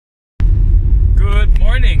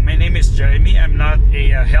Jeremy. I'm not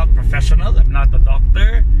a health professional. I'm not a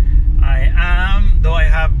doctor. Though I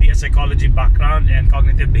have the psychology background and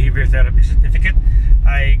cognitive behavior therapy certificate,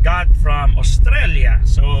 I got from Australia.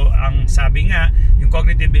 So, ang sabi nga, yung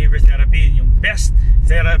cognitive behavior therapy, yung best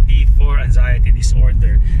therapy for anxiety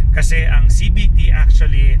disorder. Kasi ang CBT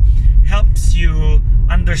actually helps you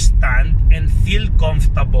understand and feel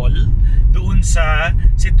comfortable doon sa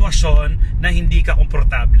sitwasyon na hindi ka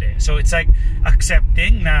komportable. So, it's like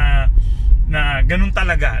accepting na ganun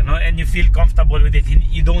talaga, no? And you feel comfortable with it.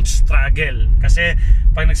 You don't struggle. Kasi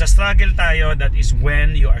pag nagsa-struggle tayo, that is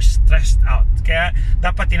when you are stressed out. Kaya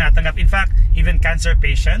dapat tinatanggap. In fact, even cancer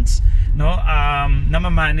patients, no,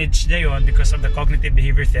 namamanage niya yon because of the cognitive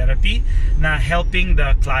behavior therapy na helping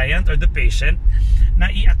the client or the patient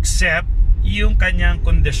na i-accept yung kanyang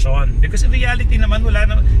kondisyon. Because in reality naman, wala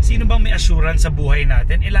na, sino bang may assurance sa buhay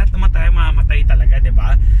natin? Lahat naman tayo mamamatay talaga, di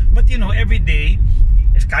ba? But you know, every day,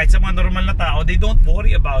 kahit sa mga normal na tao, they don't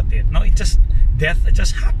worry about it. No, it just, death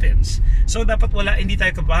just happens. So dapat hindi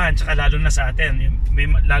tayo kabahan, tsaka lalo na sa atin,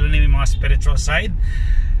 lalo na yung mga spiritual side.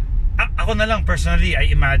 Ako na lang personally, I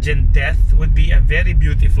imagine death would be a very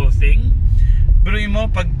beautiful thing. Pero mo,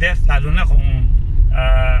 pag death, lalo na kung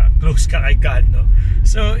close ka kay God, no?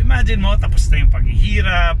 So imagine mo, tapos na yung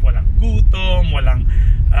paghihirap, walang gutom, walang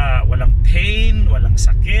pain, walang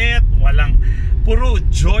sakit, puro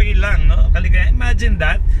joy lang, no? Kaligaya. Imagine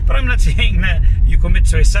that. But I'm not saying na you commit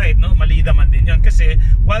suicide, no? Mali naman din yun. Kasi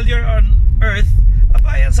while you're on earth,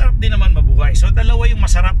 ang sarap din naman mabuhay. So dalawa yung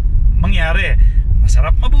masarap mangyari.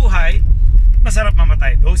 Masarap mabuhay, masarap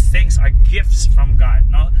mamatay. Those things are gifts from God,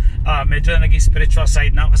 no? Medyo naging spiritual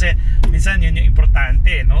side now kasi minsan yun yung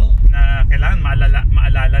importante, no? Na kailangan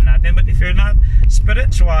maalala natin. But if you're not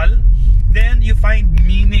spiritual, then you find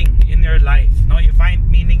meaning in your life, no? You find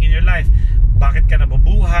meaning in your life. Bakit ka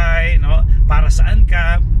nabubuhay, no? Para saan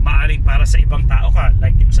ka? Maaring para sa ibang tao ka,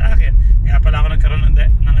 like yung sa akin. Kaya pala ako nagkaroon ng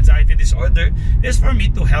anxiety disorder is for me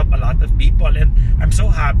to help a lot of people, and I'm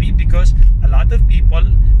so happy because a lot of people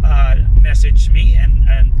message me and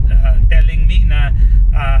telling me na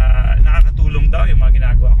nakakatulong daw yung mga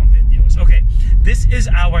ginagawa kong videos. Okay, this is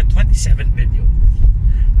our 27th video.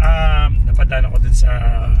 Napadaan ako dun sa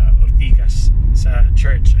Ortigas sa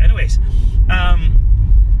church. Anyways,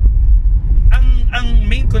 ang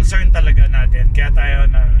main concern talaga natin, kaya tayo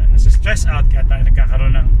nasa-stress out, kaya tayo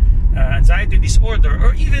nagkakaroon ng anxiety disorder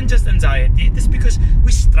or even just anxiety, it is because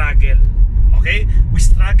we struggle. Okay? We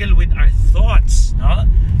struggle with our thoughts, no?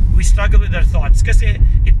 We struggle with our thoughts kasi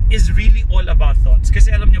it is really all about thoughts.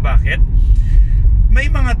 Kasi alam nyo bakit?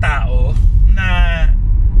 May mga tao na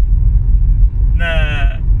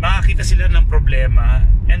makakita sila ng problema,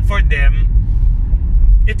 and for them,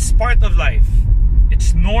 it's part of life.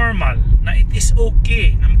 It's normal na it is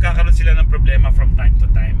okay na magkakaroon sila ng problema from time to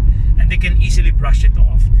time, and they can easily brush it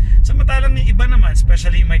off. Samantalang yung iba naman,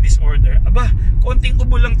 especially may disorder, konting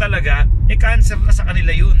ubo lang talaga, cancer na sa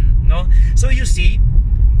kanila yun, no? So you see,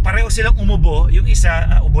 pareho silang umubo. Yung isa,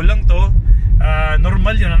 ubo lang to,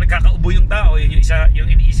 normal yun na nagkakaubo yung tao, yung isa, yung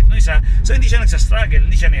iniisip ng isa, so hindi siya nagsastruggle,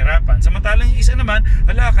 hindi siya nahirapan. Samantalang yung isa naman,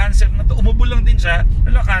 cancer na to, umubo lang din siya,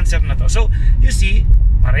 cancer na to. So you see,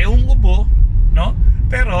 parehong ubo, no?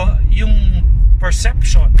 Pero yung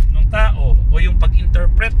perception ng tao o yung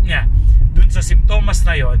pag-interpret niya dun sa simptomas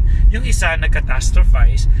na yon, yung isa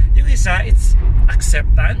nag-catastrophize, yung isa it's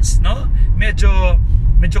acceptance, no? Medyo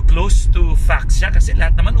close to facts siya kasi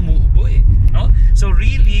lahat naman umuubo no? So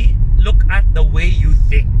really look at the way you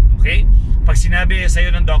think, okay? Pag sinabi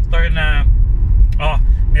sa'yo ng doctor na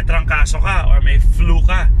may trangkaso ka or may flu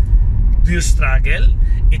ka, do you struggle?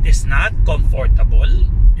 It is not comfortable.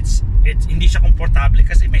 It's hindi siya komportable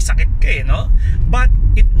kasi may sakit ka, no? But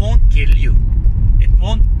it won't kill you. It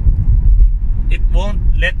won't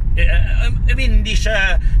let hindi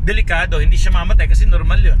siya delikado, hindi siya mamatay kasi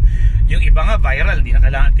normal yun. Yung iba nga viral, hindi na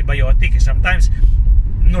kailangan antibiotic. Sometimes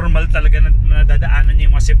normal talaga na dadaanan niya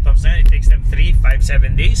yung mga symptoms na yun. It takes them 3, 5,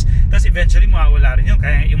 7 days. Tapos eventually mawawala rin yun.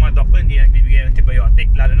 Kaya yung mga doctor hindi nagbibigay ng antibiotic,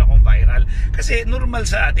 lalo na kung viral. Kasi normal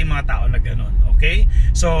sa ating mga tao na ganun. Okay?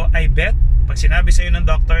 So I bet pag sinabi sa'yo ng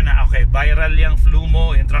doctor na okay, viral yung flu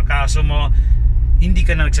mo, yung trangkaso mo, hindi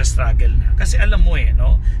ka na nagsastruggle na. Kasi alam mo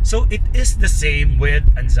no? So it is the same with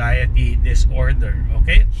anxiety disorder.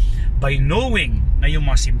 Okay? By knowing na yung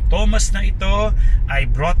mga simptomas na ito ay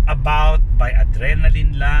brought about by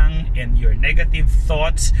adrenaline lang and your negative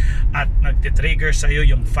thoughts at nagtitrigger sa'yo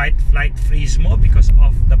yung fight, flight, freeze mo because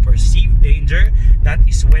of the perceived danger, that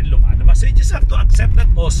is when lumalabas. So you just have to accept that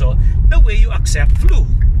also the way you accept flu.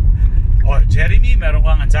 Or Jeremy, meron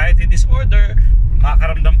kang anxiety disorder,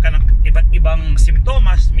 makakaramdam ka ng iba't ibang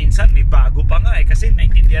simptomas, minsan may bago pa nga kasi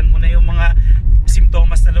naintindihan mo na yung mga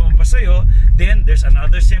sa'yo, then there's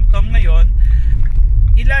another symptom ngayon,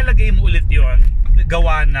 ilalagay mo ulit yon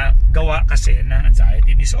gawa kasi ng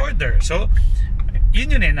anxiety disorder. So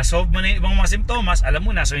yun nasolve mo na yung ibang mga simptomas, alam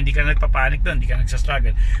mo na, so hindi ka nagpapanik doon, hindi ka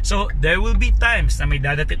nagsastruggle. So there will be times na may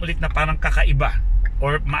dadating ulit na parang kakaiba,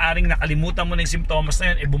 or maaring nakalimutan mo na yung simptomas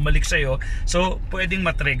na yun, bumalik sa'yo, so pwedeng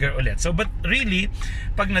matrigger ulit. So but really,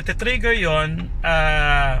 pag natitrigger yun,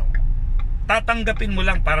 tatanggapin mo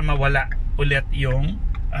lang para mawala ulit yung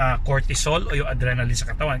cortisol o yung adrenaline sa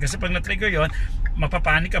katawan. Kasi pag na-trigger yon,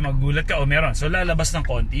 mapapanik ka, magugulat ka, o meron, so lalabas ng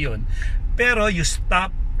konti yun. Pero you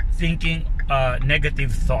stop thinking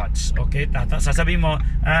negative thoughts, okay? Sasabihin mo,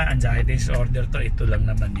 anxiety disorder to, ito lang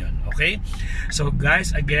naman yun, okay? So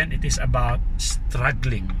guys, again, it is about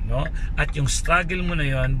struggling, no? At yung struggle mo na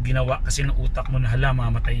yun, ginawa kasi ng utak mo na, hala,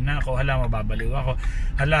 mamatay na ako, hala, mababaliw ako,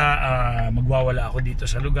 hala, magwawala ako dito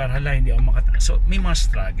sa lugar, hala, hindi ako so may mga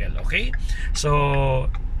struggle, okay?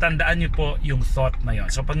 So tandaan nyo po yung thought na yon.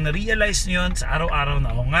 So pag na-realize nyo yun sa araw-araw na,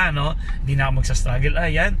 nga, no, hindi na ako magsa-struggle,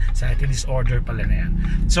 yan, anxiety disorder pala na yan.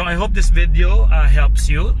 So I hope this video helps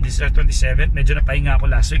you. This is 27. Medyo napahinga ako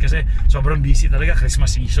last week kasi sobrang busy talaga,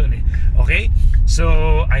 Christmas season eh. Okay?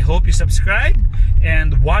 So I hope you subscribe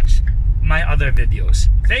and watch my other videos.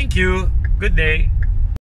 Thank you. Good day.